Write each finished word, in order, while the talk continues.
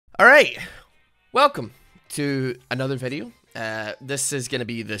Alright, welcome to another video. This is going to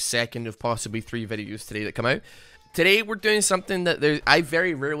be the second of possibly 3 videos today that come out. Today we're doing something that I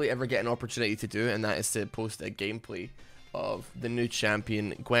very rarely ever get an opportunity to do, and that is to post a gameplay of the new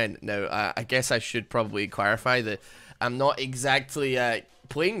champion, Gwen. Now, I guess I should probably clarify that I'm not exactly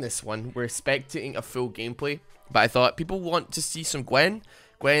playing this one. We're spectating a full gameplay, but I thought people want to see some Gwen.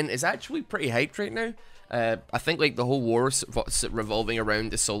 Gwen is actually pretty hyped right now. I think like the whole war revolving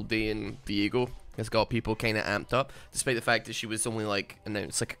around Isolde and Diego has got people kind of amped up, despite the fact that she was only like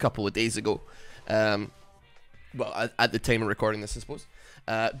announced like a couple of days ago. Well, at the time of recording this, I suppose.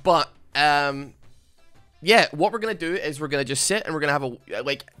 Yeah, what we're gonna do is we're gonna just sit and we're gonna have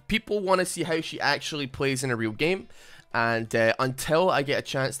a people want to see how she actually plays in a real game. And until I get a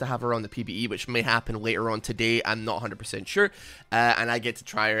chance to have her on the PBE, which may happen later on today, I'm not 100% sure, and I get to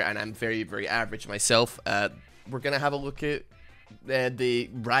try her, and I'm very, very average myself, we're going to have a look at the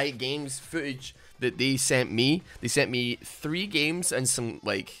Riot Games footage that they sent me. They sent me 3 games and some,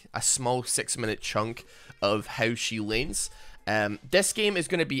 like, a small 6-minute chunk of how she lanes. This game is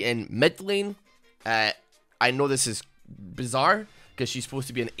going to be in mid lane. I know this is bizarre, because she's supposed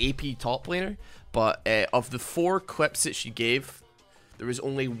to be an AP top laner, but of the 4 clips that she gave, there was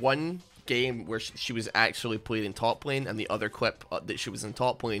only one game where she was actually played in top lane, and the other clip that she was in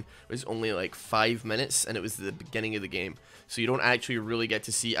top lane was only like 5 minutes, and it was the beginning of the game. So you don't actually really get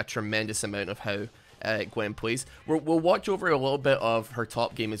to see a tremendous amount of how Gwen plays. We'll watch over a little bit of her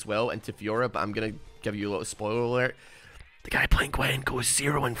top game as well into Fiora, but I'm going to give you a little spoiler alert. The guy playing Gwen goes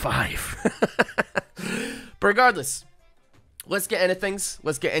 0-5. But regardless, let's get into things.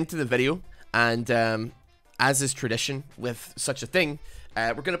 Let's get into the video. And as is tradition with such a thing,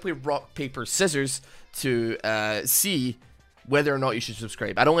 we're going to play rock, paper, scissors to see whether or not you should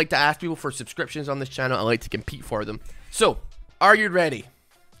subscribe. I don't like to ask people for subscriptions on this channel. I like to compete for them. So, are you ready?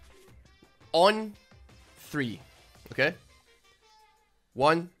 On 3. Okay?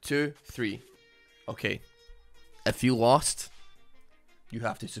 1, 2, 3. Okay. If you lost, you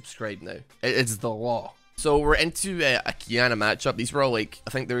have to subscribe now. It's the law. So we're into a Kiana matchup. These were all like,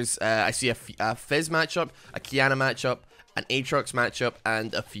 I think there's, I see a Fizz matchup, a Kiana matchup, an Aatrox matchup,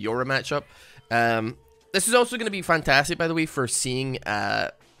 and a Fiora matchup. This is also going to be fantastic, by the way, for seeing,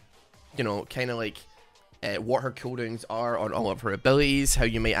 you know, kind of like what her cooldowns are on all of her abilities, how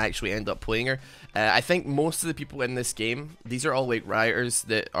you may actually end up playing her. I think most of the people in this game, these are all like rioters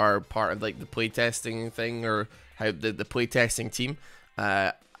that are part of like the playtesting thing, or how the playtesting team.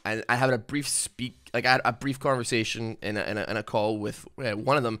 And I had a brief I had a brief conversation in a call with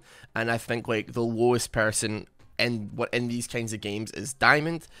one of them, and I think like the lowest person in these kinds of games is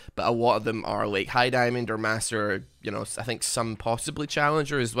Diamond, but a lot of them are like High Diamond or Master, or, you know, I think some possibly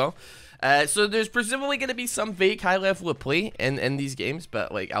Challenger as well. So there's presumably going to be some vague high level of play in these games,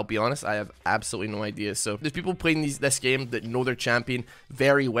 but like I'll be honest, I have absolutely no idea. So there's people playing this game that know their champion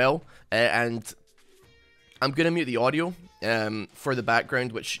very well, and I'm going to mute the audio for the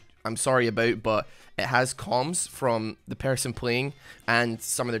background, which I'm sorry about, but it has comms from the person playing and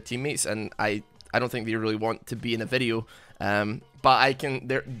some of their teammates, and I don't think they really want to be in a video. But I can,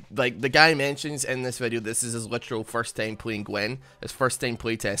 like the guy mentions in this video, this is his literal first time playing Gwen, his first time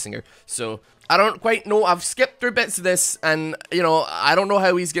playtesting her. So I don't quite know. I've skipped through bits of this, and you know, I don't know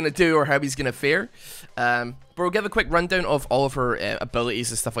how he's gonna do or how he's gonna fare. But we'll give a quick rundown of all of her abilities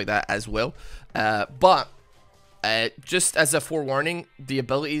and stuff like that as well. Just as a forewarning, the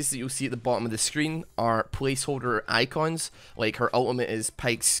abilities that you'll see at the bottom of the screen are placeholder icons. Like her ultimate is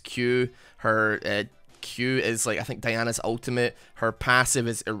Pyke's Q, her Q is like I think Diana's ultimate, her passive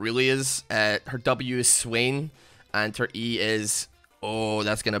is Aurelia's, her W is Swain, and her E is, oh,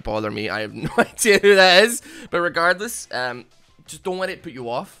 that's gonna bother me. I have no idea who that is, but regardless, just don't let it put you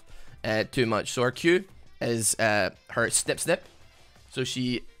off too much. So her Q is her Snip Snip, so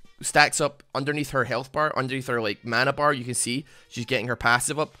she stacks up underneath her health bar, underneath her like mana bar. You can see she's getting her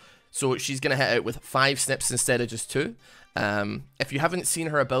passive up, so she's gonna hit out with 5 snips instead of just 2. If you haven't seen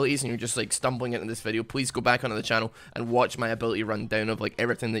her abilities and you're just like stumbling into this video, please go back onto the channel and watch my ability rundown of like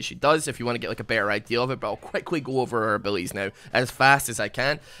everything that she does if you want to get like a better idea of it. But I'll quickly go over her abilities now as fast as I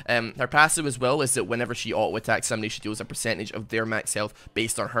can. Her passive as well is that whenever she auto attacks somebody, she deals a percentage of their max health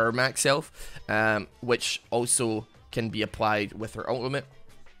based on her max health, which also can be applied with her ultimate.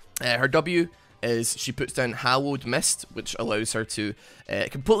 Her W is she puts down Hallowed Mist, which allows her to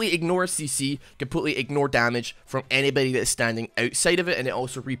completely ignore CC, completely ignore damage from anybody that is standing outside of it, and it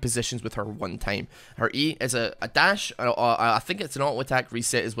also repositions with her one time. Her E is a dash, I think it's an auto attack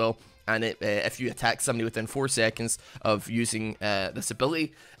reset as well, and if you attack somebody within 4 seconds of using this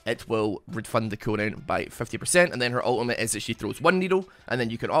ability, it will refund the cooldown by 50%. And then her ultimate is that she throws 1 needle, and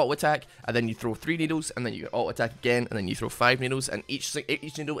then you can auto attack, and then you throw 3 needles, and then you can auto attack again, and then you throw 5 needles, and each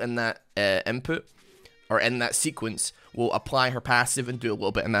needle in that input, or in that sequence, will apply her passive and do a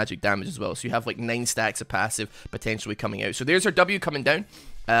little bit of magic damage as well. So you have like 9 stacks of passive potentially coming out. So there's her W coming down.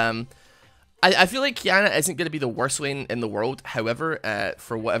 I feel like Qiyana isn't going to be the worst lane in the world. However,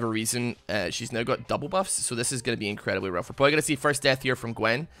 for whatever reason, she's now got double buffs. So this is going to be incredibly rough. We're probably going to see first death here from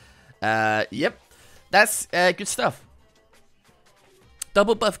Gwen. Yep, that's good stuff.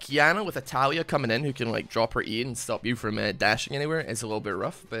 Double buff Qiyana with Atalia coming in, who can like drop her E and stop you from dashing anywhere. Is a little bit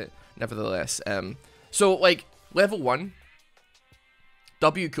rough, but nevertheless. So like level 1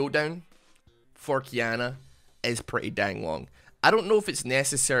 W cooldown for Qiyana is pretty dang long. I don't know if it's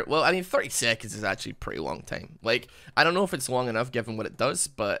necessary. Well, I mean, 30 seconds is actually a pretty long time. Like, I don't know if it's long enough given what it does,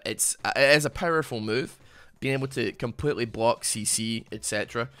 but it is a powerful move. Being able to completely block CC,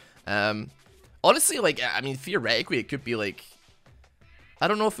 etc. Honestly, like, I mean, theoretically, it could be like, I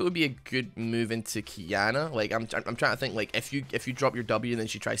don't know if it would be a good move into Qiyana. Like, I'm trying to think, like, if you drop your W and then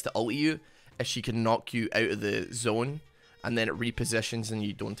she tries to ult you, if she can knock you out of the zone, and then it repositions and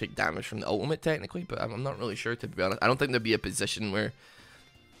you don't take damage from the ultimate technically, but I'm not really sure, to be honest. I don't think there'd be a position where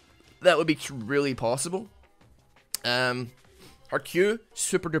that would be really possible. Her Q,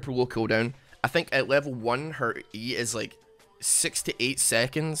 super duper low cooldown. I think at level 1 her E is like 6 to 8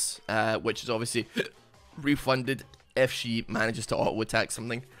 seconds, which is obviously refunded if she manages to auto attack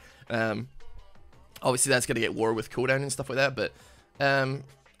something. Obviously that's gonna get lower with cooldown and stuff like that, but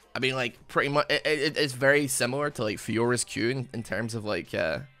I mean, like, pretty much, it's very similar to, like, Fiora's Q in terms of, like,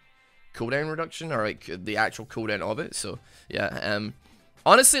 cooldown reduction, or, like, the actual cooldown of it, so, yeah,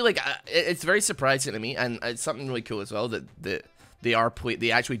 honestly, like, it's very surprising to me, and it's something really cool as well, that they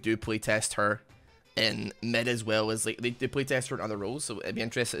actually do playtest her in mid as well as, like, they playtest her in other roles, so it'd be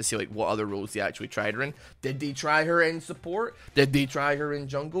interesting to see, like, what other roles they actually tried her in. Did they try her in support? Did they try her in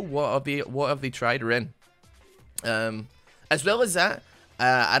jungle? What have they tried her in? As well as that,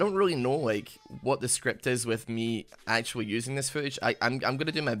 I don't really know, like, what the script is with me actually using this footage. I'm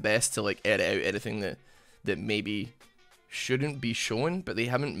gonna do my best to, like, edit out anything that maybe shouldn't be shown, but they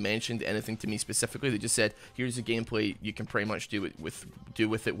haven't mentioned anything to me specifically. They just said, here's the gameplay, you can pretty much do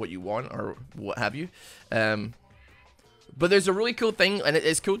with it what you want, or what have you. But there's a really cool thing, and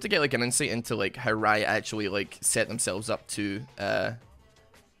it's cool to get, like, an insight into, like, how Riot actually, like, set themselves up to,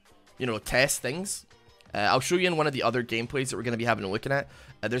 you know, test things. I'll show you in one of the other gameplays that we're going to be having a look at.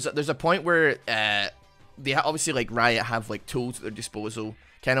 There's a point where they obviously, like, Riot have, like, tools at their disposal,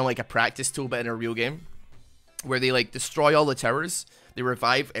 kind of like a practice tool, but in a real game, where they, like, destroy all the towers, they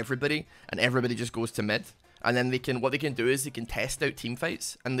revive everybody, and everybody just goes to mid. And then what they can do is they can test out team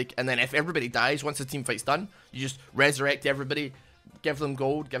fights, and then if everybody dies once the team fight's done, you just resurrect everybody, give them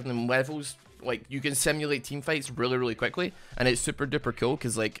gold, give them levels. Like, you can simulate team fights really, really quickly, and it's super duper cool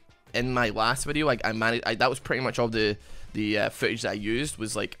because, like, in my last video, like, that was pretty much all the footage that I used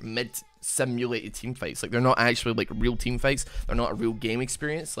was, like, mid-simulated team fights. Like, they're not actually, like, real team fights. They're not a real game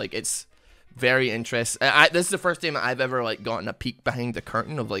experience. Like, it's very interesting. This is the first time I've ever, like, gotten a peek behind the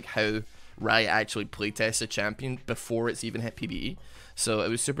curtain of, like, how Riot actually playtests a champion before it's even hit PvE. So it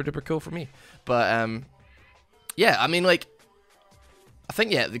was super duper cool for me. But, yeah, I mean, like, I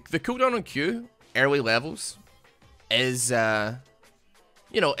think, yeah, the cooldown on Q, early levels, is,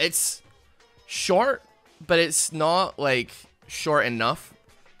 you know, it's short, but it's not, like, short enough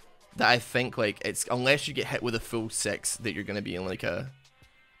that I think, like, it's, unless you get hit with a full 6, that you're going to be in, like, a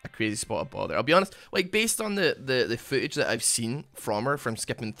crazy spot of bother. I'll be honest, like, based on the footage that I've seen from her, from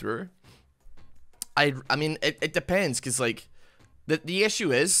skipping through, I mean, it depends, because, like, the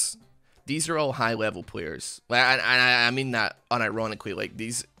issue is, these are all high-level players. Like, and I mean that unironically, like,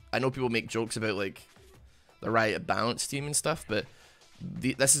 these, I know people make jokes about, like, the Riot balance team and stuff, but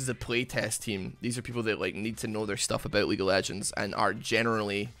this is the playtest team. These are people that, like, need to know their stuff about League of Legends, and are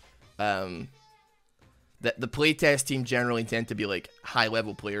generally, the playtest team generally tend to be, like,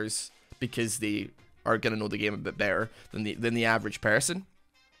 high-level players, because they are gonna know the game a bit better than the average person.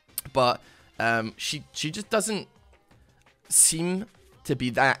 But she just doesn't seem to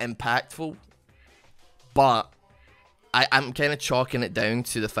be that impactful. But I'm kind of chalking it down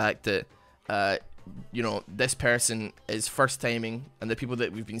to the fact that you know, this person is first timing, and the people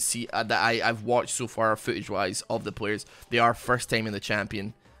that we've been I've watched so far footage wise of the players, they are first timing the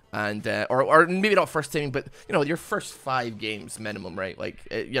champion, And or maybe not first timing, but you know, your first 5 games minimum, right? Like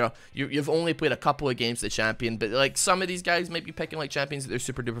you know, you've only played a couple of games the champion, but like some of these guys might be picking like champions that they're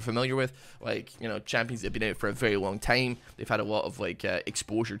super duper familiar with, like, you know, champions that have been out for a very long time. They've had a lot of like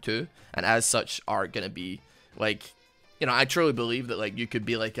exposure to, and as such are gonna be like, you know, I truly believe that like you could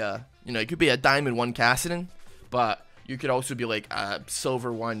be like a, you know, you could be a Diamond 1 Cassidy, but you could also be like a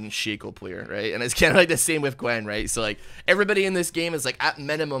Silver 1 Shaco player, right? And it's kind of like the same with Gwen, right? So like everybody in this game is like at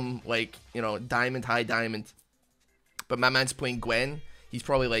minimum like, you know, Diamond, high Diamond. But my man's playing Gwen. He's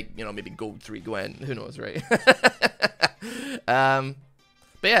probably like, you know, maybe Gold 3 Gwen. Who knows, right? But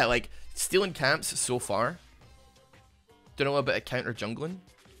yeah, like stealing camps so far. Doing a little bit of counter jungling.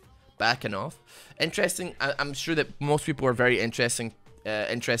 Backing off. Interesting. I'm sure that most people are very interested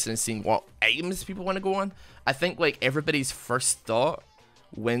in seeing what items people want to go on. I think like everybody's first thought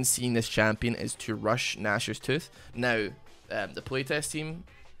when seeing this champion is to rush Nashor's Tooth. Now, the playtest team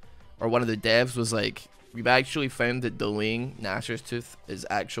or one of the devs was like, we've actually found that delaying Nashor's Tooth is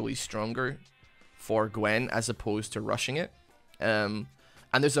actually stronger for Gwen as opposed to rushing it. And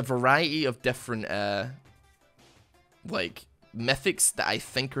there's a variety of different like mythics that I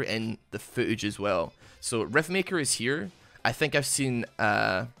think are in the footage as well. So Riftmaker is here. I think I've seen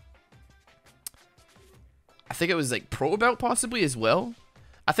I think it was like Pro Belt possibly as well.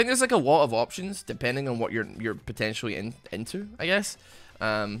 I think there's like a lot of options depending on what you're potentially into, I guess.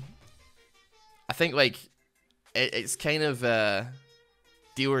 I think like it's kind of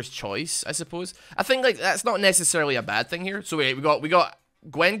dealer's choice, I suppose. I think like that's not necessarily a bad thing here. So wait, we got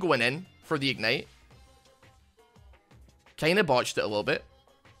Gwen going in for the ignite. Kind of botched it a little bit.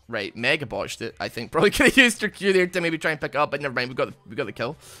 Right, mega botched it. I think probably could have used her Q there to maybe try and pick it up, but never mind. We got the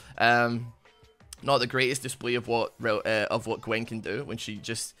kill. Not the greatest display of what Gwen can do when she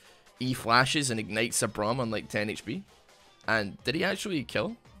just E flashes and ignites a Braum on like 10 HP. And did he actually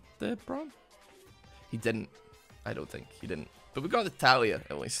kill the Braum? He didn't. I don't think he didn't. But we got the Talia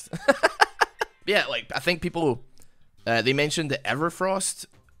at least. Yeah, like I think people they mentioned that Everfrost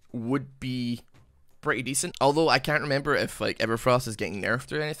would be pretty decent. Although I can't remember if like Everfrost is getting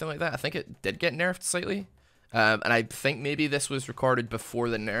nerfed or anything like that. I think it did get nerfed slightly. And I think maybe this was recorded before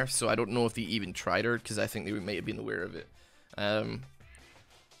the nerf, so I don't know if they even tried her, because I think they might have been aware of it.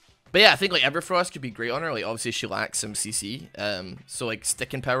 But yeah, I think like Everfrost could be great on her. Like obviously she lacks some CC, so like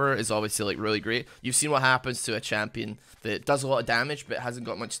sticking power is obviously like really great. You've seen what happens to a champion that does a lot of damage but hasn't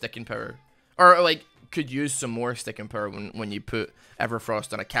got much sticking power, or like could use some more sticking power when you put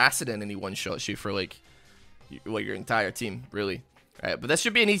Everfrost on a Cassidy and he one-shots you for like your entire team, really. Alright, but this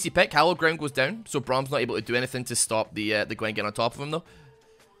should be an easy pick. Hallowed Ground goes down, so Braum's not able to do anything to stop the Gwen getting on top of him, though.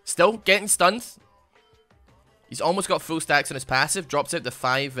 Still getting stunned. He's almost got full stacks on his passive. Drops out the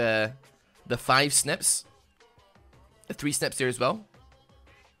five snips. The 3 snips there as well.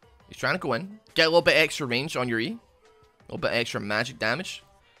 He's trying to go in. Get a little bit extra range on your E. A little bit extra magic damage.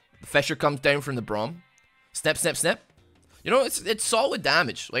 The Fisher comes down from the Braum. Snip, snip, snip. You know, it's solid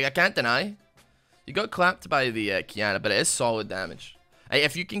damage. Like, I can't deny. You got clapped by the Kiana, but it is solid damage.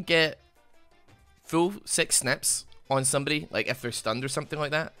 If you can get full 6 snips on somebody, like if they're stunned or something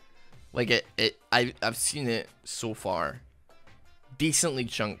like that, like I've seen it so far decently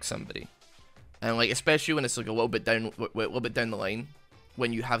chunk somebody, and like especially when it's like a little bit down the line,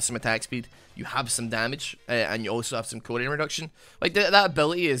 when you have some attack speed, you have some damage, and you also have some cooldown reduction. Like that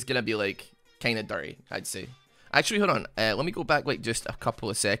ability is gonna be like kind of dirty, I'd say. Actually, hold on. Let me go back like just a couple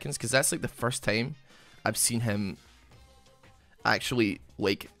of seconds, because that's like the first time I've seen him actually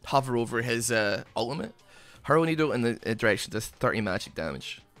like hover over his ultimate. Hurl Needle in the direction does 30 magic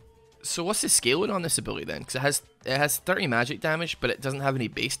damage. So what's the scaling on this ability then? Because it has 30 magic damage, but it doesn't have any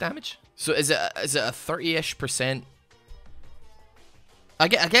base damage. So is it a 30-ish%? I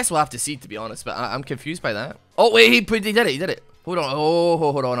guess we'll have to see, to be honest, but I'm confused by that. Oh wait, he did it. Hold on. Oh,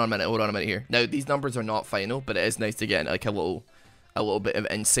 hold on a minute here. Now these numbers are not final, but it is nice to get like a little bit of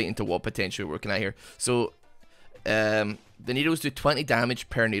insight into what potentially we're looking at here. So the needles do 20 damage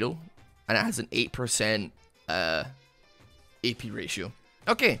per needle, and it has an 8% AP ratio.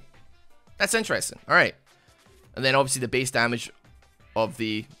 Okay, that's interesting. All right, and then obviously the base damage of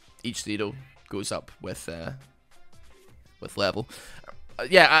each needle goes up with level.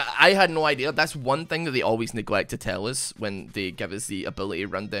 Yeah, I had no idea. That's one thing that they always neglect to tell us when they give us the ability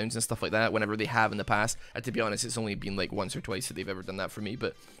rundowns and stuff like that, whenever they have in the past. And to be honest, it's only been like once or twice that they've ever done that for me.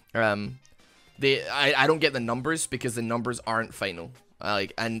 But I don't get the numbers because the numbers aren't final.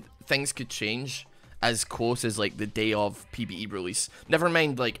 And things could change as close as like the day of PBE release. Never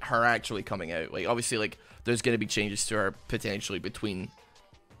mind like her actually coming out. Like obviously like there's gonna be changes to her potentially between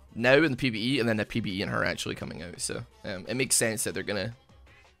now and the PBE, and then the PBE and her actually coming out. So it makes sense that they're gonna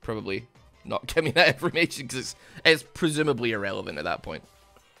probably not give me that information because it's presumably irrelevant at that point.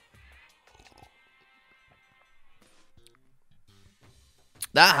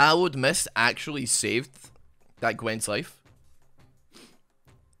 That hallowed mist actually saved that Gwen's life.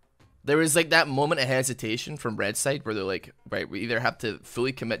 There was like that moment of hesitation from Red side where they're like, right, we either have to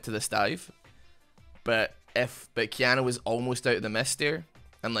fully commit to this dive, but Kiana was almost out of the mist there,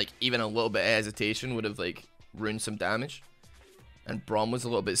 and like even a little bit of hesitation would have like ruined some damage, and Braum was a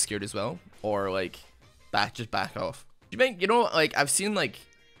little bit scared as well, or like just back off. You know, like I've seen like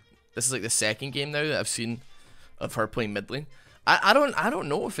this is like the second game now that I've seen of her playing mid lane. I don't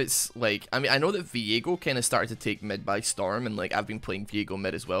know if it's like, I mean, I know that Viego kind of started to take mid by storm, and like I've been playing Viego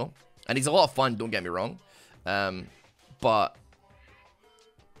mid as well, and he's a lot of fun, don't get me wrong, but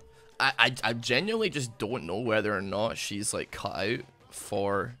I genuinely just don't know whether or not she's like cut out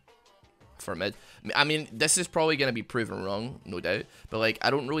for mid. I mean, this is probably gonna be proven wrong, no doubt, but like I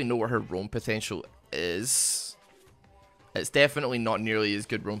don't really know where her roam potential is. It's definitely not nearly as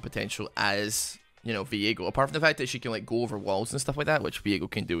good roam potential as, you know, Viego, apart from the fact that she can like go over walls and stuff like that, which Viego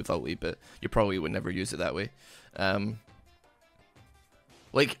can do with ulti, but you probably would never use it that way.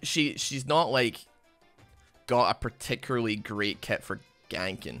 Like she's not like got a particularly great kit for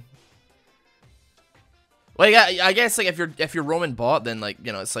ganking. Like I guess like if you're roaming bot, then like,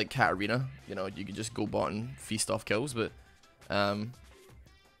 you know, it's like Katarina, you know, you can just go bot and feast off kills, but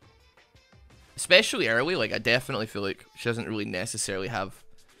especially early, like I definitely feel like she doesn't really necessarily have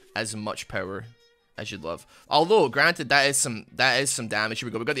as much power as you'd love. Although, granted, that is some damage. Here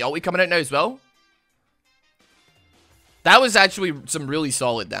we go. We got the ulti coming out now as well. That was actually some really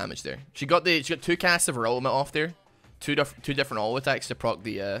solid damage there. She got two casts of her ultimate off there, two different auto attacks to proc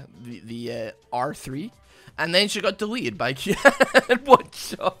the R3, and then she got deleted by Kian. One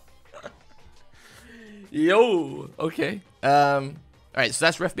shot. Yo. Okay. All right. So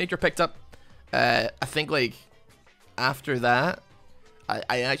that's Riftmaker picked up. I think like after that,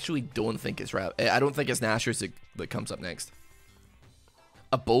 I actually don't think it's I don't think it's Nashor's that comes up next.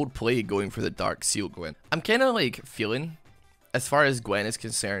 A bold play going for the Dark Seal Gwen. I'm kind of like feeling, as far as Gwen is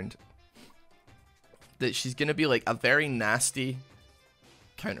concerned, that she's going to be like a very nasty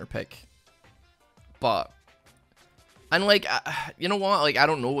counter pick. But, and like, you know what? Like, I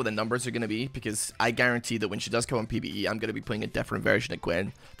don't know what the numbers are going to be, because I guarantee that when she does come on PvE, I'm going to be playing a different version of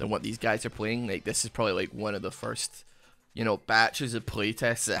Gwen than what these guys are playing. Like, this is probably like one of the first, you know, batches of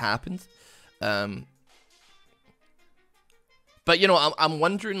playtests that happened. But you know, I'm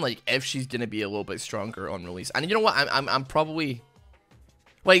wondering like if she's gonna be a little bit stronger on release. And you know what? I'm probably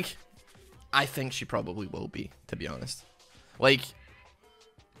like, I think she probably will be, to be honest. Like,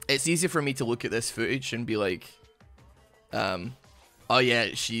 it's easy for me to look at this footage and be like, oh yeah,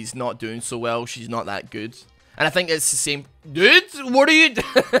 she's not doing so well. She's not that good. And I think it's the same. Dude, what are you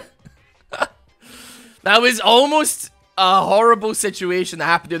doing? That was almost a horrible situation that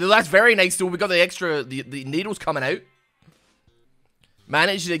happened there. That's very nice though. We got the extra, the needles coming out.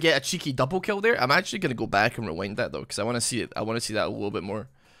 Managed to get a cheeky double kill there. I'm actually gonna go back and rewind that though, because I want to see it. I want to see that a little bit more.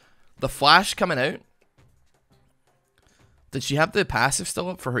 The flash coming out. Did she have the passive still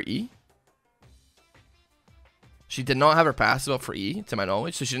up for her E? She did not have her passive up for E, to my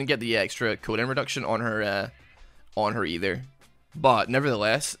knowledge, so she didn't get the extra cooldown reduction on her either. But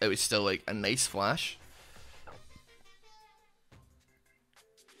nevertheless, it was still like a nice flash.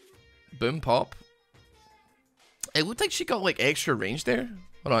 Boom pop. It looked like she got like extra range there.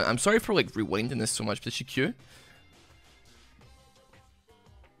 Hold on, I'm sorry for like rewinding this so much. Did she Q?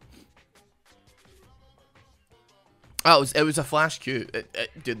 Oh, it was a flash Q.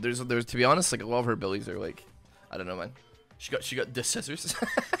 Dude, there's to be honest, like a lot of her abilities are like, I don't know, man. She got the scissors.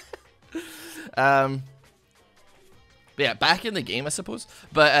 But yeah, back in the game, I suppose.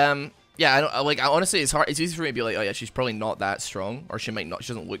 But yeah, I don't like. I honestly, it's hard. It's easy for me to be like, oh yeah, she's probably not that strong, or she might not.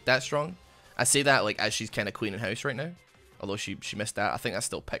 She doesn't look that strong. I say that like as she's kind of cleaning house right now, although she missed that. I think that's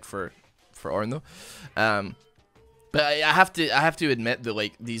still pick for Ornn though. But I have to admit that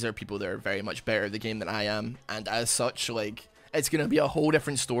like these are people that are very much better at the game than I am, and as such, like it's gonna be a whole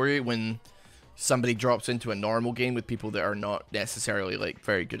different story when somebody drops into a normal game with people that are not necessarily like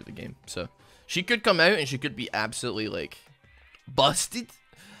very good at the game. So she could come out and she could be absolutely like busted.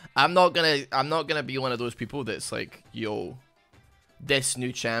 I'm not gonna be one of those people that's like, yo, this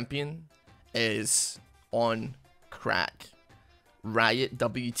new champion is on crack. Riot,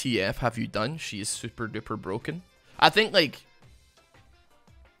 WTF have you done? She is super duper broken. I think like,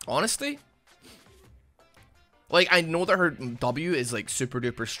 honestly, like I know that her W is like super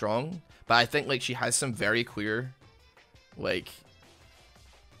duper strong, but I think like she has some very clear like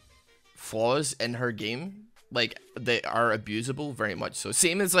flaws in her game like they are abusable very much. So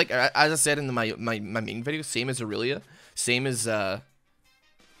same as like as I said in my main video, same as Aurelia, same as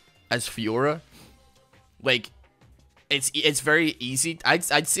Fiora. Like it's very easy.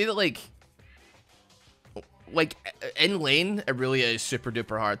 I'd say that like in lane, Aurelia is super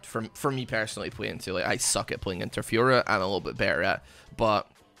duper hard for me personally playing to. Like I suck at playing into Fiora. I'm a little bit better at,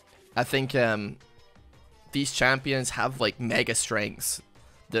 but I think these champions have like mega strengths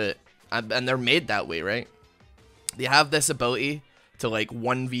that and they're made that way, right? They have this ability to like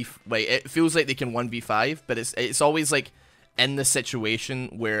 1v, like it feels like they can 1v5, but it's always like in the situation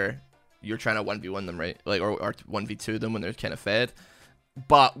where you're trying to 1v1 them, right? Like or 1v2 them when they're kind of fed.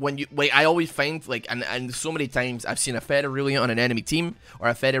 But when you like, I always find like, and so many times I've seen a fed Aurelia on an enemy team or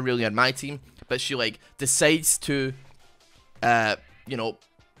a fed Aurelia on my team, but she like decides to, you know,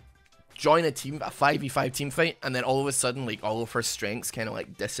 join a 5v5 team fight, and then all of a sudden like all of her strengths kind of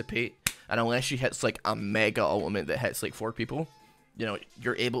like dissipate. And unless she hits like a mega ultimate that hits like 4 people, you know,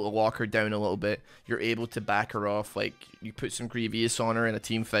 you're able to lock her down a little bit. You're able to back her off. Like you put some Grievous on her in a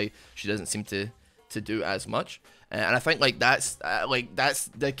team fight, she doesn't seem to do as much. And I think like that's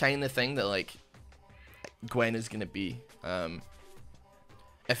the kind of thing that like Gwen is gonna be.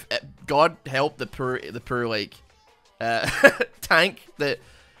 If God help the poor like tank that.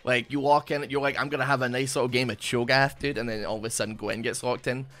 Like, you walk in, you're like, I'm gonna have a nice little game of Cho'Gath, dude, and then all of a sudden Gwen gets locked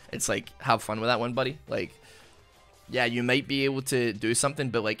in. It's like, have fun with that one, buddy. Like, yeah, you might be able to do something,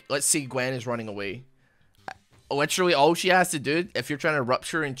 but like, let's say Gwen is running away. Literally, all she has to do, if you're trying to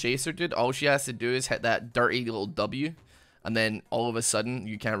rupture and chase her, dude, all she has to do is hit that dirty little W, and then all of a sudden,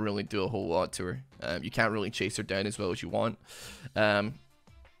 you can't really do a whole lot to her. You can't really chase her down as well as you want.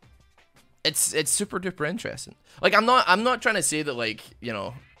 It's super duper interesting. Like, I'm not trying to say that, like, you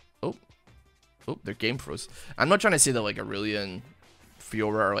know, oh, their game froze. I'm not trying to say that like Aurelia and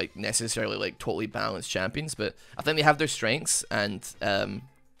Fiora are like necessarily like totally balanced champions, but I think they have their strengths, and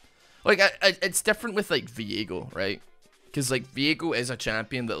like it's different with like Viego, right? Because like Viego is a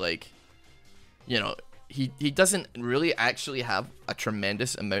champion that like, you know, he doesn't really actually have a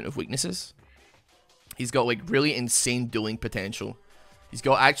tremendous amount of weaknesses. He's got like really insane dueling potential. He's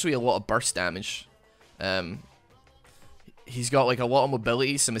got actually a lot of burst damage. He's got like a lot of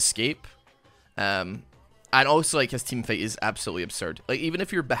mobility, some escape. And also like his team fight is absolutely absurd. Like even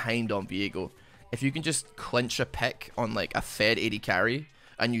if you're behind on Viego, if you can just clinch a pick on like a fed AD carry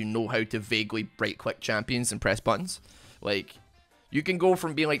and you know how to vaguely right click champions and press buttons, like you can go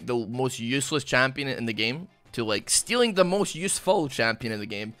from being like the most useless champion in the game to like stealing the most useful champion in the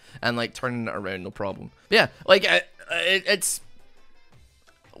game and like turning it around, no problem. But yeah, like it's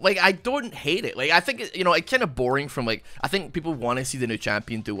like I don't hate it. Like I think you know, it's kind of boring from like, I think people want to see the new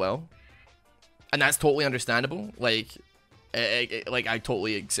champion do well. And that's totally understandable. Like, like I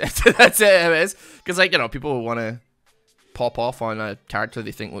totally accept it. That's it. It is, because like, you know, people want to pop off on a character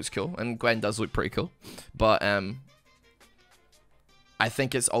they think looks cool, and Gwen does look pretty cool. But I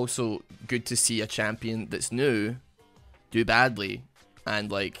think it's also good to see a champion that's new do badly,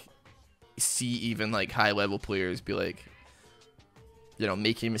 and like see even like high level players be like, you know,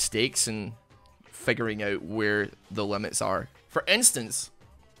 making mistakes and figuring out where the limits are. For instance,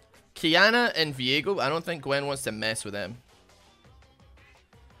 Kiana and Viego, I don't think Gwen wants to mess with them.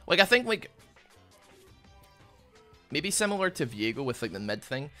 Like, I think, like, maybe similar to Viego with, like, the mid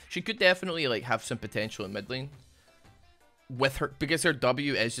thing. She could definitely, like, have some potential in mid lane. With her, because her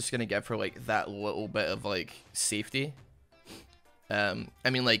W is just gonna give her, like, that little bit of, like, safety. I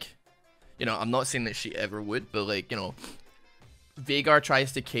mean, like, you know, I'm not saying that she ever would, but, like, you know, Veigar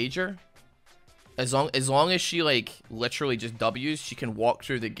tries to cage her. As long as she like literally just W's, she can walk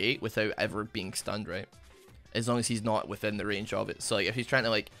through the gate without ever being stunned, right? As long as he's not within the range of it. So like if he's trying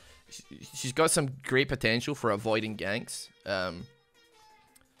to like, she's got some great potential for avoiding ganks.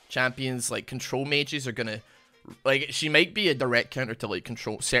 Champions like control mages are gonna, like she might be a direct counter to like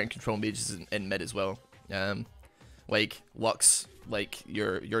certain control mages in mid as well. Like Lux, like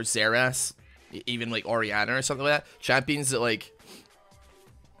your Xerath, even like Orianna or something like that. Champions that like,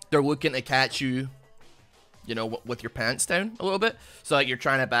 they're looking to catch you, you know, with your pants down a little bit. So like you're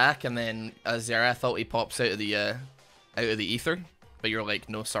trying to back, and then a Xerath ulti pops out of the ether, but you're like,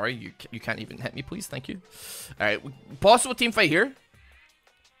 no, sorry, you can't even hit me, please, thank you. All right, possible team fight here.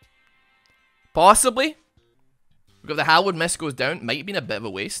 Possibly. We've got the Hallowed Mist goes down. Might have been a bit of a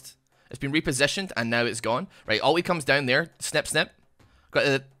waste. It's been repositioned and now it's gone. Right, ulti comes down there. Snip, snip.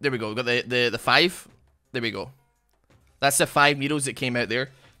 Got there we go. Got the 5. There we go. That's the 5 needles that came out there.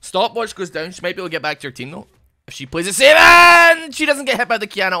 Stopwatch goes down. She might be able to get back to her team though. If she plays it safe and she doesn't get hit by the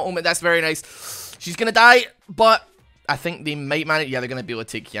Kiana ultimate, that's very nice. She's gonna die, but I think they might manage. Yeah, they're gonna be able to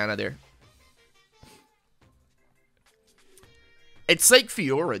take Kiana there. It's like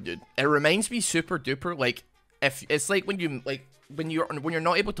Fiora, dude. It reminds me super duper like if it's like when you're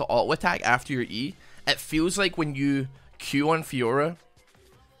not able to auto attack after your E. It feels like when you Q on Fiora,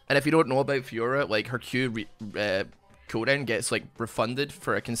 and if you don't know about Fiora, like her Q cooldown gets like refunded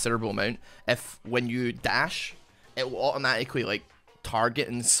for a considerable amount. If when you dash, it will automatically like target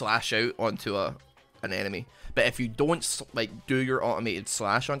and slash out onto an enemy. But if you don't like do your automated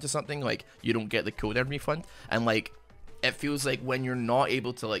slash onto something, like you don't get the cooldown refund. And like it feels like when you're not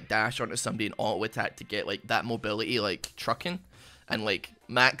able to like dash onto somebody and auto attack to get like that mobility, like trucking, and like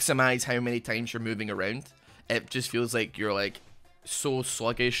maximize how many times you're moving around, it just feels like you're like so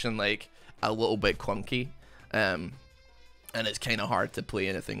sluggish and like a little bit clunky, and it's kind of hard to play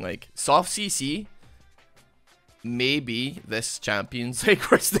anything. Like soft CC maybe this champion's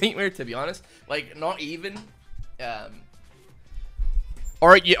like worst nightmare, to be honest. Like not even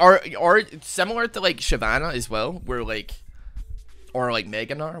or similar to like Shyvana as well, where like, or like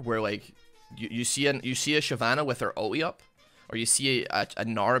Meganar, where like you see a Shyvana with her ulti up, or you see a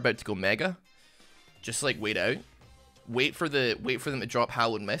Gnar about to go mega, just like wait out, wait for them to drop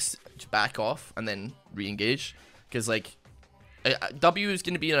Howl and Mist, just back off and then re-engage, because like W is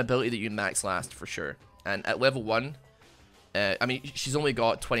going to be an ability that you max last for sure, and at level 1, I mean she's only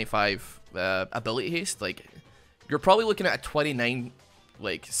got 25 ability haste. Like you're probably looking at a 29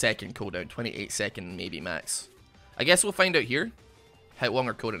 like second cooldown, 28 second maybe max. I guess we'll find out here how long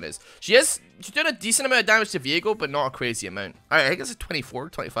her cooldown is. She's doing a decent amount of damage to Viego, but not a crazy amount. Alright, I think it's a 24,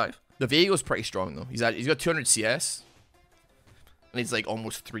 25. The Viego's pretty strong though. He's got 200 CS. And he's like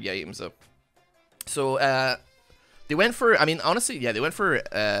almost 3 items up. So they went for, I mean honestly, yeah, they went for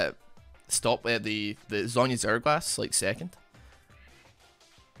the Zhonya's Hourglass like second.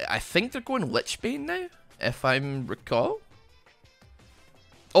 I think they're going Lichbane now, if I'm recall.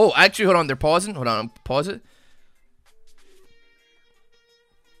 Oh, actually, hold on, they're pausing. Hold on, pause it.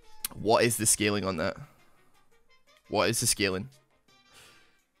 What is the scaling on that? What is the scaling?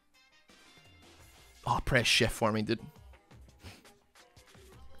 Oh, press shift for me, dude.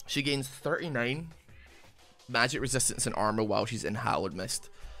 She gains 39 magic resistance and armor while she's in Hallowed Mist.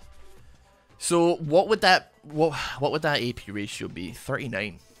 So what would that AP ratio be?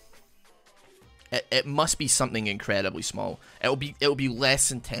 39. It must be something incredibly small. It'll be less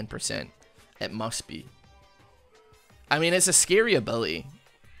than 10%. It must be. I mean, it's a scary ability.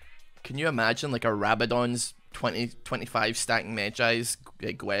 Can you imagine like a Rabadon's 25 stacking Magi's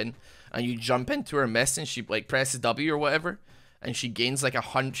Gwen, and you jump into her mist and she like presses W or whatever, and she gains like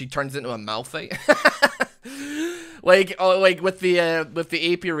 100. She turns into a Malphite. like with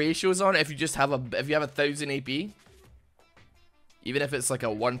the AP ratios on, if you have 1,000 AP, even if it's like a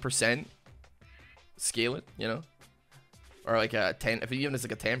 1%. Scale it, you know, or like a 10. If even it's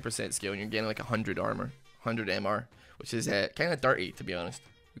like a 10% scale, and you're getting like 100 armor, 100 MR, which is kind of dirty, to be honest.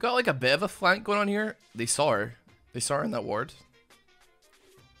 We got like a bit of a flank going on here. They saw her in that ward.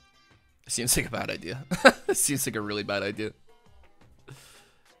 It seems like a bad idea. It seems like a really bad idea.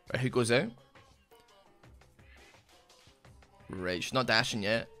 Right, who goes out? Right, she's not dashing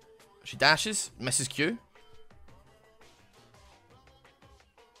yet. She dashes, misses Q.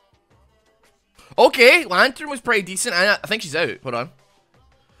 Okay, Lantern was pretty decent. I think she's out. Hold on.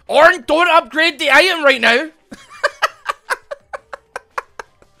 Ornn, don't upgrade the item right now.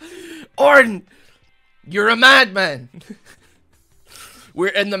 Ornn, you're a madman. We're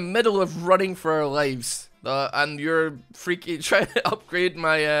in the middle of running for our lives, and you're freaking trying to upgrade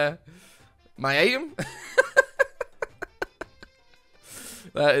my my item.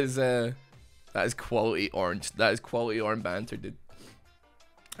 That is quality orange. That is quality Ornn banter, dude.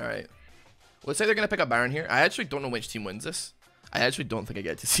 All right. Looks like they're going to pick up Baron here. I actually don't know which team wins this. I actually don't think I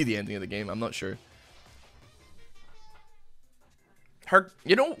get to see the ending of the game. I'm not sure. Her,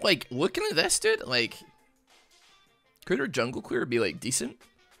 you know, like, looking at this, dude, like, could her jungle clear be, like, decent?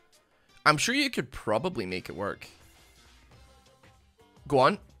 I'm sure you could probably make it work. Go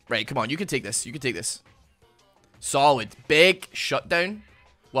on. Right, come on. You can take this. You can take this. Solid. Big shutdown.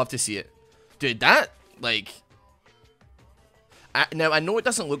 Love to see it. Dude, that, like... now, I know it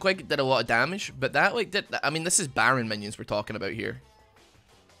doesn't look like it did a lot of damage, but that, like, did... I mean, this is Baron minions we're talking about here.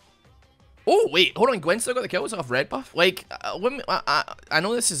 Oh, wait. Hold on. Gwen still got the kills off red buff? Like, I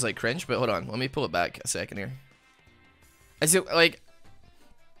know this is, like, cringe, but hold on. Let me pull it back a second here. Is it, like...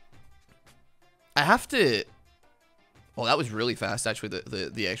 I have to... Oh, that was really fast, actually,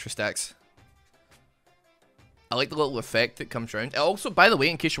 the extra stacks. I like the little effect that comes around. It also, by the way,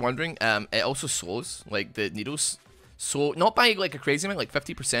 in case you're wondering, it also slows, like, the needles... So, not by, like, a crazy amount, like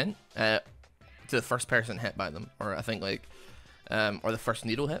 50% to the first person hit by them. Or, I think, like, or the first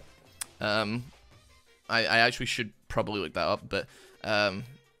needle hit. I actually should probably look that up, but there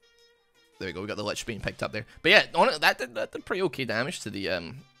we go. We got the Lich being picked up there. But yeah, on it, that did pretty okay damage to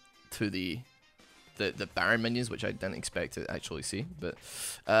the Baron minions, which I didn't expect to actually see. But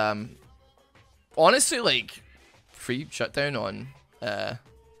honestly, like, free shutdown on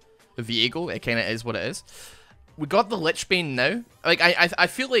Viego, it kind of is what it is. We got the Lich Bane now. Like, I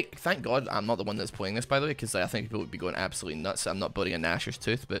feel like, thank God I'm not the one that's playing this, by the way, because I think people would be going absolutely nuts. I'm not building a Gnasher's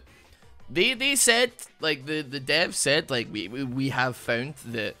Tooth, but they said, like, the devs said, like, we have found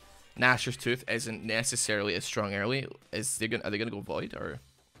that Gnasher's Tooth isn't necessarily as strong early. Are they gonna go Void, or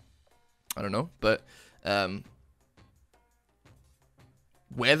I don't know, but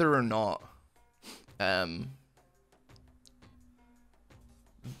whether or not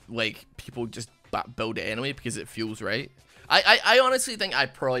like, people just build it anyway because it feels right. I honestly think I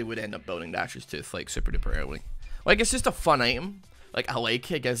probably would end up building Gnasher's Tooth, like, super duper early. Like, it's just a fun item. Like, I like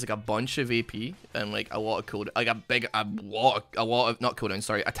it. It gives, like, a bunch of AP and, like, a lot of cooldown. Like, a lot of, not cooldown,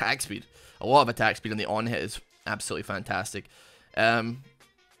 sorry, attack speed. A lot of attack speed, and the on hit is absolutely fantastic. I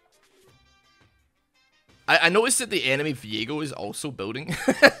noticed that the enemy Viego is also building,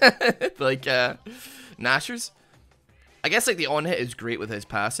 like, Gnashers. I guess, like, the on hit is great with his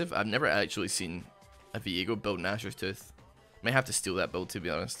passive. I've never actually seen a Viego build Gnasher's Tooth. Might have to steal that build, to be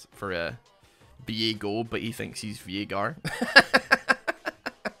honest, for Viego, but he thinks he's Viegar.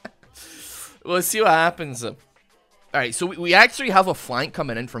 Well, let's see what happens. Alright, so we actually have a flank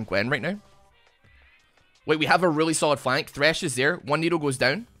coming in from Gwen right now. Wait, we have a really solid flank. Thresh is there. One needle goes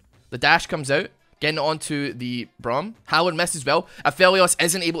down. The dash comes out. Getting onto the Braum. Howard misses well. Aphelios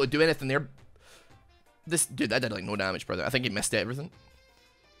isn't able to do anything there. This dude, that did, like, no damage, brother. I think he missed everything.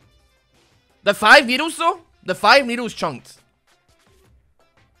 The 5 needles, though? The 5 needles chunked.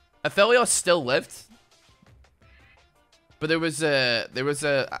 Aphelios still lived. But there was a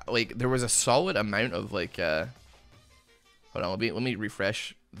solid amount of, like, hold on, let me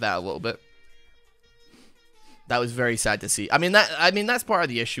refresh that a little bit. That was very sad to see. I mean that's part of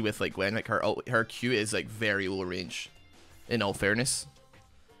the issue with, like, Gwen. Like, her Q is, like, very low range. In all fairness,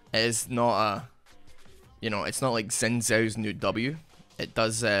 it is not a, you know, it's not like Xin Zhao's new W. It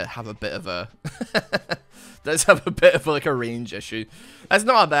does have a bit of a like a range issue. That's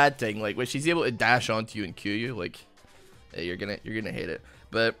not a bad thing. Like, when she's able to dash onto you and Q you, like, yeah, you're gonna hate it.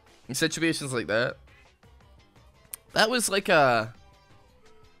 But in situations like that, that was like a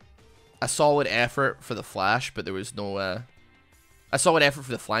solid effort for the flash, but there was no a solid effort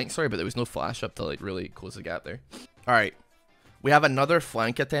for the flank, sorry, but there was no flash up to, like, really close the gap there. All right, we have another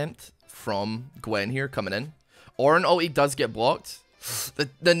flank attempt from Gwen here coming in. Ornn ulti does get blocked.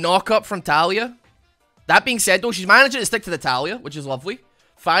 The knock up from Talia. That being said, though, she's managing to stick to the Talia, which is lovely.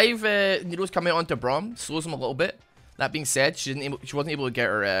 5 needles coming onto Braum, slows him a little bit. That being said, she wasn't able to get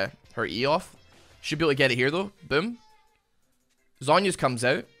her E off. Should be able to get it here, though. Boom. Zhonya's comes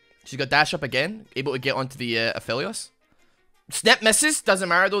out. She's got dash up again, able to get onto the Aphelios. Snip misses, doesn't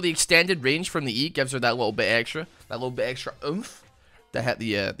matter though. The extended range from the E gives her that little bit extra, oomph to hit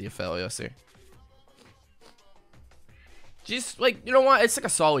the Aphelios there. Just, like, you know what? It's like a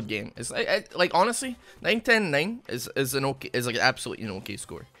solid game. It's like honestly, 9-10-9 is like an absolutely an okay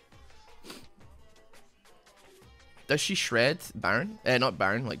score. Does she shred Baron? Not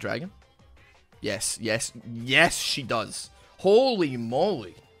Baron, like Dragon. Yes, she does. Holy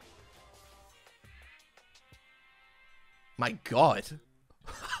moly! My God.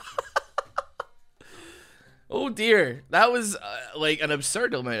 Oh dear, that was like an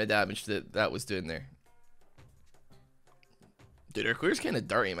absurd amount of damage that was doing there. Dude, her clear's kind of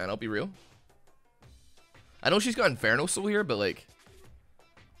dirty, man. I'll be real. I know she's got Inferno Soul here, but, like,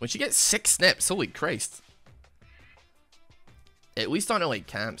 when she gets 6 snips, holy Christ. At least on her, like,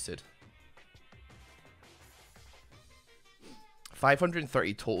 camps, dude.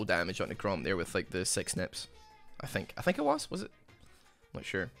 530 total damage on the Grom there with, like, the 6 snips. I think it was it? I'm not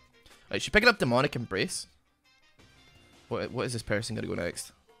sure. Alright, she's picking up Demonic Embrace. What is this person gonna go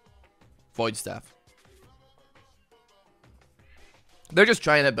next? Void Staff. They're just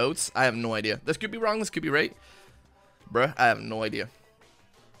trying out boats. I have no idea. This could be wrong, this could be right. Bruh, I have no idea.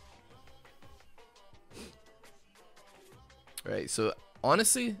 Right, so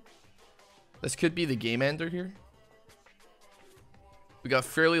honestly, this could be the game ender here. We got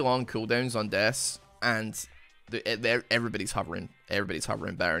fairly long cooldowns on deaths, and everybody's hovering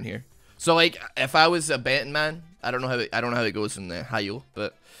Baron here. So, like, if I was a betting man, I don't know how it goes in the high-elo,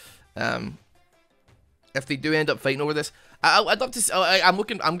 but if they do end up fighting over this, I'd love to.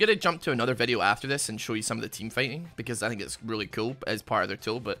 I'm gonna jump to another video after this and show you some of the team fighting because I think it's really cool as part of their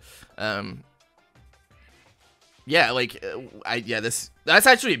tool. But yeah, like that's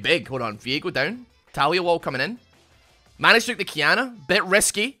actually big. Hold on, Viego down, Talia wall coming in. Managed to get the Kiana. Bit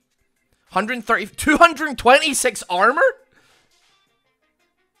risky. 226 armor?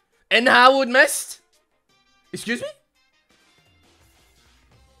 In Hallowed Mist? Excuse me?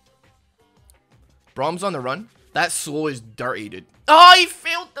 Brom's on the run. That slow is dirty, dude. Oh, he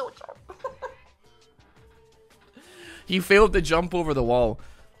failed the jump. He failed to jump over the wall.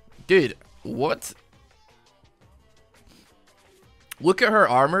 Dude, what? Look at her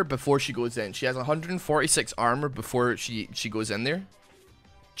armor before she goes in. She has 146 armor before she goes in there.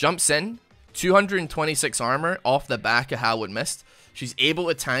 Jumps in. 226 armor off the back of Hallowed Mist. She's able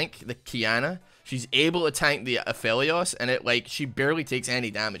to tank the Kiana. She's able to tank the Aphelios. And it, like, she barely takes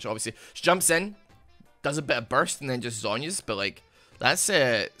any damage, obviously. She jumps in. Does a bit of burst and then just Zhonya's. But, like, that's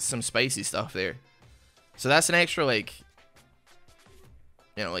some spicy stuff there. So that's an extra, like,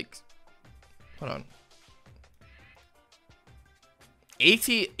 you know, like, hold on.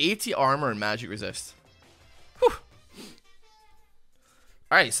 80 armor and magic resist. Whew.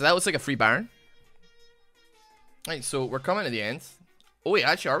 Alright, so that looks like a free Baron. Alright, so we're coming to the end. Oh wait,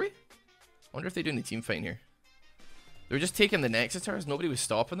 actually, are we? I wonder if they're doing the team fighting here. They were just taking the Nexus Towers. Nobody was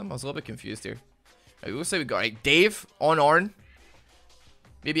stopping them. I was a little bit confused here. Alright, looks like we got, right, Dave on Ornn.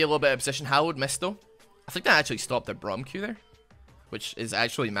 Maybe a little bit of position. Hallowed Mist, though. I think that actually stopped their Brom Q there. Which is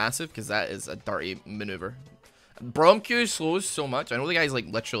actually massive, because that is a dirty maneuver. Brom Q slows so much. I know the guy's like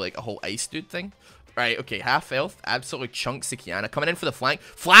literally like a whole ice dude thing. Right, okay, half health. Absolutely chunks the Kiana. Coming in for the flank.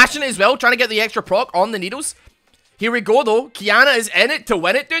 Flashing it as well, trying to get the extra proc on the needles. Here we go, though. Kiana is in it to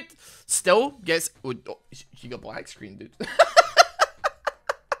win it, dude. Still gets... Oh, she got black screen, dude.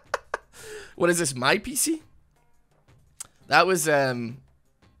 What is this, my PC? That was,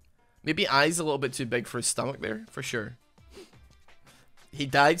 maybe eyes a little bit too big for his stomach there, for sure. He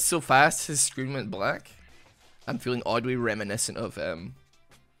died so fast, his screen went black. I'm feeling oddly reminiscent of my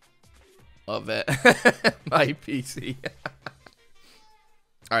PC.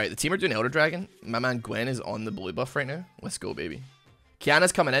 Alright, the team are doing Elder Dragon. My man Gwen is on the blue buff right now. Let's go, baby.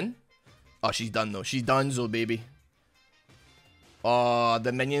 Kiana's coming in. Oh, she's done, though. She's done, so baby. Oh,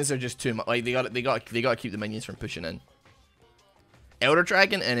 the minions are just too much. Like, they gotta keep the minions from pushing in. Elder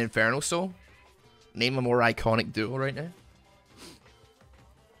Dragon and Infernal Soul. Name a more iconic duo right now.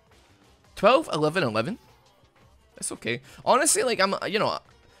 12, 11, 11. That's okay. Honestly, like, you know,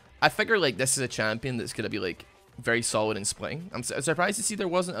 I figure, like, this is a champion that's gonna be, like, very solid in splitting. I'm surprised to see there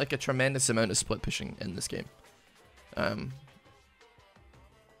wasn't, like, a tremendous amount of split pushing in this game. But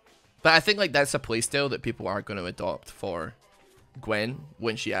I think, like, that's a playstyle that people are going to adopt for Gwen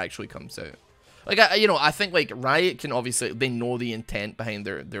when she actually comes out. Like, you know, I think, like, Riot can obviously, they know the intent behind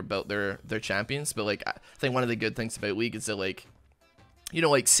their champions, but, like, I think one of the good things about League is that, like, you know,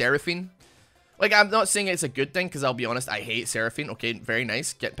 like, Seraphine. Like, I'm not saying it's a good thing, because I'll be honest, I hate Seraphine. Okay, very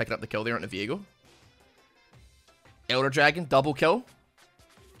nice. Picking up the kill there on the Viego. Elder Dragon, double kill.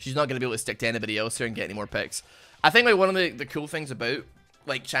 She's not going to be able to stick to anybody else here and get any more picks. I think, like, one of the cool things about,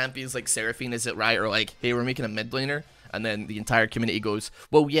 like, champions like Seraphine is that Riot are like, hey, we're making a mid laner. And then the entire community goes,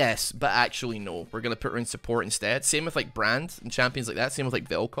 well, yes, but actually, no. We're going to put her in support instead. Same with, like, Brand and champions like that. Same with, like,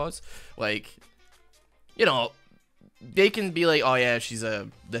 Vel'Koz. Like, you know, they can be like, oh, yeah, she's a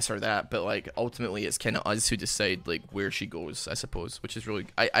this or that. But, like, ultimately, it's kind of us who decide, like, where she goes, I suppose. Which is really,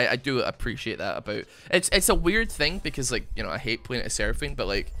 I do appreciate that about, it's a weird thing because, like, you know, I hate playing it as Seraphine. But,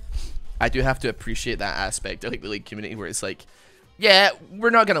 like, I do have to appreciate that aspect of, like, the League community where it's like, yeah,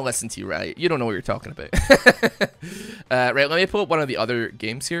 we're not going to listen to you, right? You don't know what you're talking about. Right, let me pull up one of the other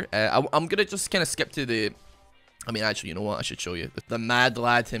games here. I'm going to just kind of skip to the... I mean, actually, you know what? I should show you. The mad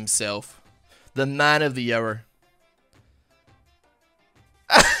lad himself. The man of the hour.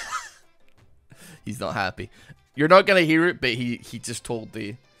 He's not happy. You're not going to hear it, but he just told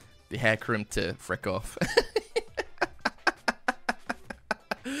the Hecarim to frick off.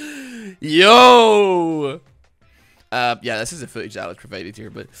 Yo! Yeah, this is the footage that was provided here,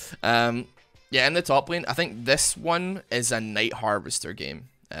 but yeah, in the top lane, I think this one is a Night Harvester game.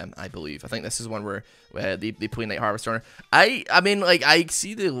 I believe. I think this is one where they play Night Harvester. I mean, like, I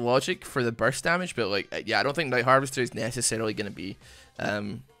see the logic for the burst damage, but, like, yeah, I don't think Night Harvester is necessarily going to be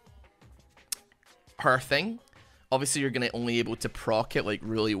her thing. Obviously, you're going to only able to proc it, like,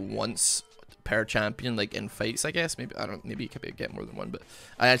 really once per champion, like, in fights, I guess. Maybe, I don't, maybe you could get more than one, but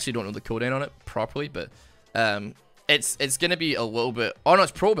I actually don't know the codeine on it properly, but it's going to be a little bit... Oh, no,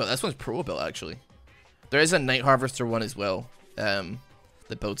 it's Pro Build. This one's Pro Build, actually. There is a Night Harvester one as well.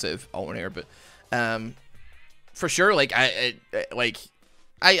 That builds out of Alternator, but for sure, like, I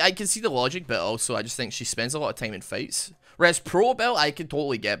can see the logic, but also I just think she spends a lot of time in fights. Whereas Pro Build, I could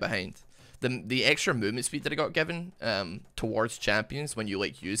totally get behind. The extra movement speed that I got given towards champions when you,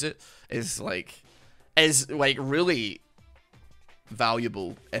 like, use it is like really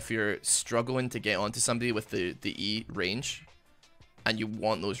valuable if you're struggling to get onto somebody with the E range and you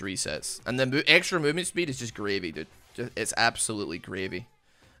want those resets. And the extra movement speed is just gravy, dude. It's absolutely gravy.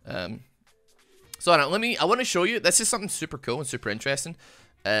 So I want to show you. This is something super cool and super interesting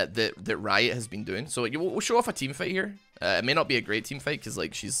that Riot has been doing. So we'll show off a team fight here. It may not be a great team fight because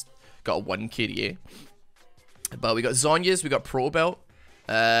like she's got a 1 KDA. But we got Zhonya's, we got Pro Belt.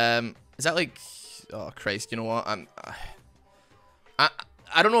 Is that like, oh Christ, you know what?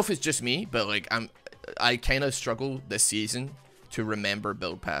 I don't know if it's just me, but like I kind of struggle this season to remember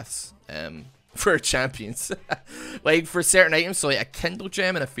build paths for champions. Like for certain items, so like a Kindle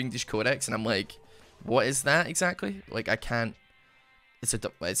Gem and a Fiendish Codex, and I'm like, what is that exactly? Like I can't.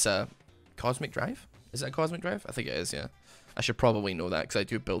 It's a Cosmic Drive. Is that a Cosmic Drive? I think it is. Yeah, I should probably know that because I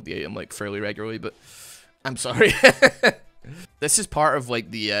do build the item like fairly regularly, but I'm sorry. This is part of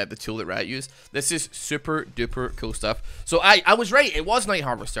like the tool that Riot used. This is super duper cool stuff. So I was right. It was Night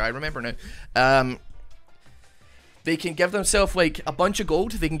Harvester. I remember now. They can give themselves like a bunch of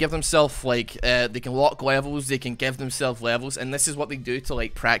gold. They can give themselves like they can lock levels. They can give themselves levels, and this is what they do to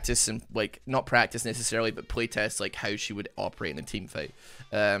like practice and like not practice necessarily, but play test like how she would operate in a team fight.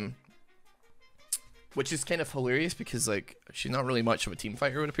 Which is kind of hilarious because like she's not really much of a team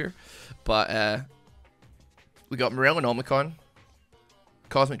fighter, it would appear. But we got Morel and Omicron,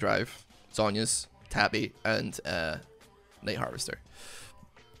 Cosmic Drive, Zhonya's, Tabby, and Night Harvester.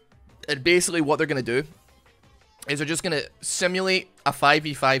 And basically what they're going to do is they're just going to simulate a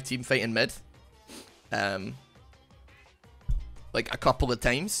 5v5 team fight in mid. Like a couple of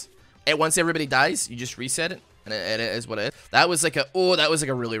times. And once everybody dies, you just reset it. And it is what it is. That was like a, oh, that was like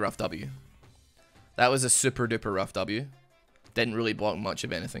a really rough W. That was a super duper rough W. Didn't really block much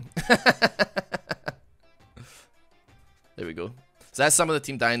of anything. There we go. So that's some of the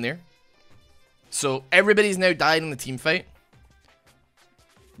team dying there. So everybody's now died in the team fight.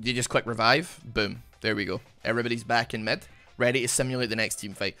 You just click revive. Boom. There we go. Everybody's back in mid, ready to simulate the next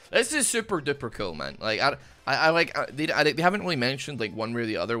team fight. This is super duper cool, man. Like they haven't really mentioned like one way or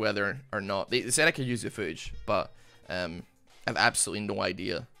the other whether or not. They said I could use the footage, but I have absolutely no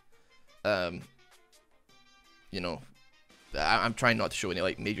idea. You know, I'm trying not to show any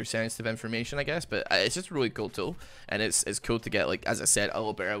like major sensitive information, I guess, but it's just a really cool tool, and it's cool to get, like, as I said a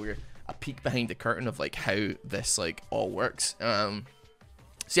little bit earlier, a peek behind the curtain of like how this like all works.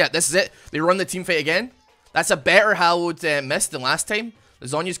 So yeah, this is it. They run the team fight again. That's a better Hallowed Mist than last time. The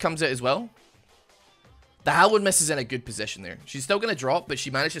Zhonya's comes out as well. The Hallowed Mist is in a good position there. She's still going to drop, but she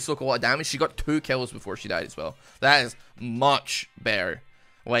managed to soak a lot of damage. She got 2 kills before she died as well. That is much better.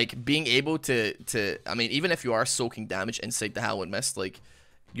 Like, being able to I mean, even if you are soaking damage inside the Hallowed Mist, like,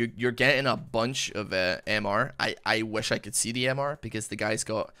 you're getting a bunch of MR. I wish I could see the MR because the guy's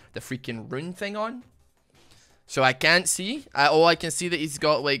got the freaking rune thing on. So I can't see. All I can see that he's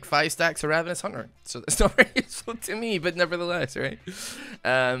got like 5 stacks of Ravenous Hunter. So that's not very useful to me, but nevertheless, right?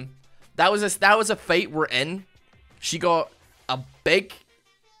 That was a fight we're in. She got a big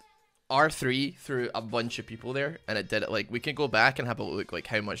R3 through a bunch of people there, and it did it. Like, we can go back and have a look like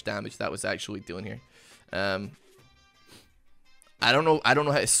how much damage that was actually doing here. I don't know how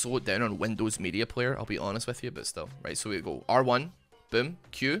to slow it down on Windows Media Player, I'll be honest with you, but still. Right, so we go R1, boom,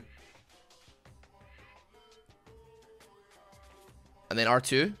 Q. And then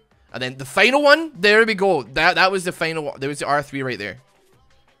R2. And then the final one, there we go. That was the final one. There was the R3 right there.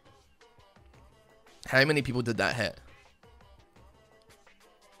 How many people did that hit?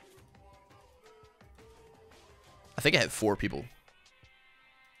 I think it hit 4 people.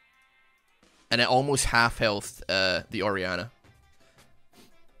 And it almost half health the Orianna.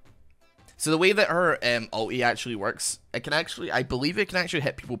 So the way that her ulti actually works, it can actually, I believe it can actually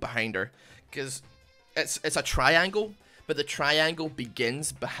hit people behind her. Because it's a triangle. But the triangle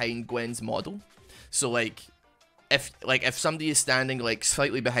begins behind Gwen's model. So like if somebody is standing like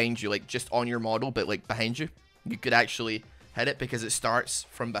slightly behind you, like just on your model, but like behind you, you could actually hit it because it starts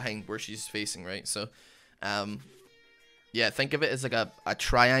from behind where she's facing, right? So yeah, think of it as like a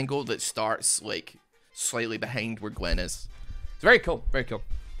triangle that starts like slightly behind where Gwen is. It's very cool, very cool.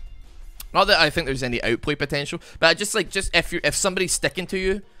 Not that I think there's any outplay potential, but just if somebody's sticking to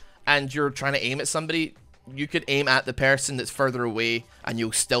you and you're trying to aim at somebody, you could aim at the person that's further away and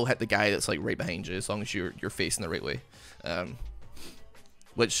you'll still hit the guy that's like right behind you as long as you're facing the right way.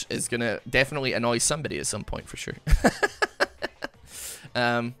 Which is gonna definitely annoy somebody at some point for sure.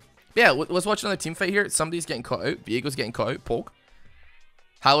 Yeah, let's watch another team fight here. Somebody's getting caught out. Viego's getting caught out. Poke.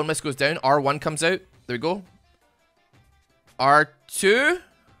 Hallowed Mist goes down. R1 comes out. There we go. R2.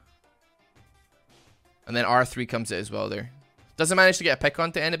 And then R3 comes out as well there. Doesn't manage to get a pick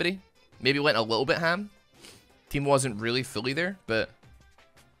onto anybody. Maybe went a little bit ham. Team wasn't really fully there, but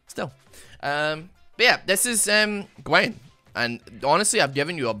still. But yeah, this is Gwen. And honestly, I've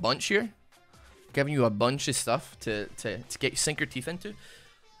given you a bunch here. Giving you a bunch of stuff to sink your teeth into.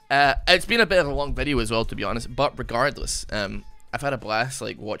 It's been a bit of a long video as well, to be honest. But regardless, I've had a blast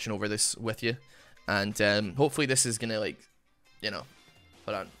like watching over this with you, and hopefully this is gonna like, you know,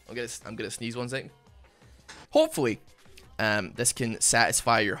 hold on, I'm gonna sneeze 1 second. Hopefully, this can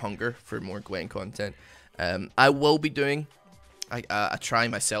satisfy your hunger for more Gwen content. I will be doing a try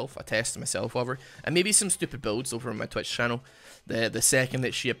myself, a test myself over, and maybe some stupid builds over on my Twitch channel. The second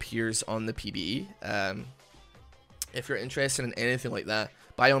that she appears on the PBE. If you're interested in anything like that,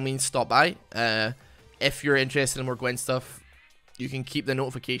 by all means stop by. If you're interested in more Gwen stuff, you can keep the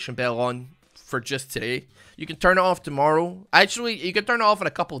notification bell on for just today. You can turn it off tomorrow. Actually, you can turn it off in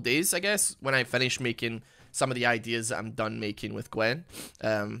a couple of days, I guess, when I finish making some of the ideas that I'm done making with Gwen.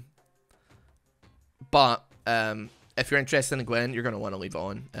 But if you're interested in Gwen, you're gonna want to leave it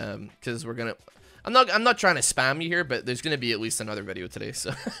on, because we're gonna. I'm not trying to spam you here, but there's gonna be at least another video today.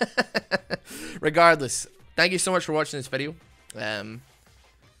 So, regardless, thank you so much for watching this video.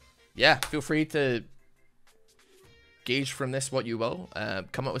 Yeah, feel free to gauge from this what you will.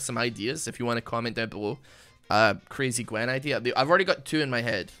 Come up with some ideas if you want to comment down below. Crazy Gwen idea. I've already got 2 in my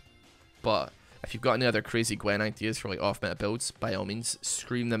head, but if you've got any other crazy Gwen ideas for like off-meta builds, by all means,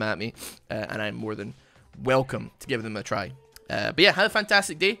 scream them at me, and I'm more than welcome to give them a try. But yeah, have a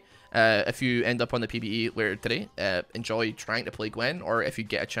fantastic day. If you end up on the PBE later today, enjoy trying to play Gwen, or if you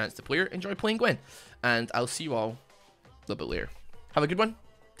get a chance to play her, enjoy playing Gwen. And I'll see you all a little bit later. Have a good one.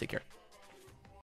 Take care.